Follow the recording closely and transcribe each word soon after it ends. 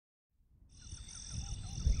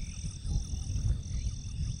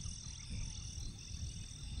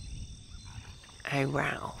Hey,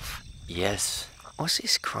 Ralph. Yes. What's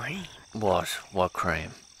this cream? What? What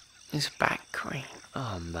cream? This back cream.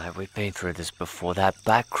 Oh, mate, we've been through this before. That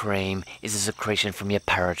back cream is a secretion from your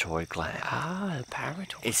parotid gland. Ah, the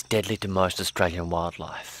parrot. It's deadly to most Australian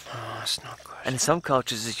wildlife. Oh, it's not good. And in some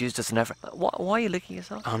cultures, it's used as an Why are you licking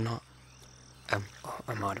yourself? I'm not.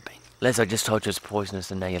 I might have been. Les, I just told you it's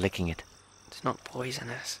poisonous and now you're licking it. It's not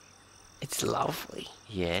poisonous. It's lovely.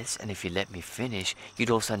 Yes, and if you let me finish,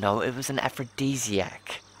 you'd also know it was an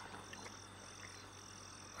aphrodisiac.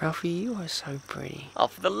 Ralphie, you are so pretty. Oh,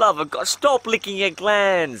 for the love of God, stop licking your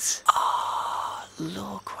glands! Oh,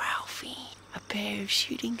 look, Ralphie. A pair of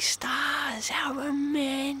shooting stars. How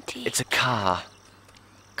romantic. It's a car.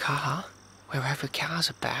 Car? Wherever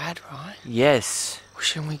cars are bad, right? Yes. Well,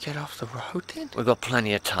 shouldn't we get off the road then? We've got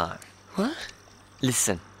plenty of time. What?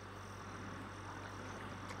 Listen.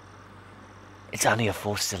 It's only a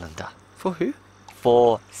 4-cylinder. For who?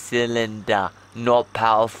 4-cylinder, not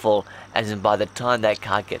powerful. As in, by the time that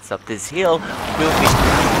car gets up this hill, we'll be...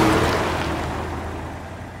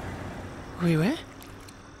 We where?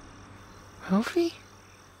 Ralphie?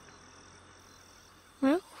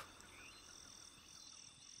 Ralph?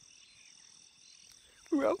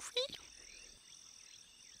 Ralphie?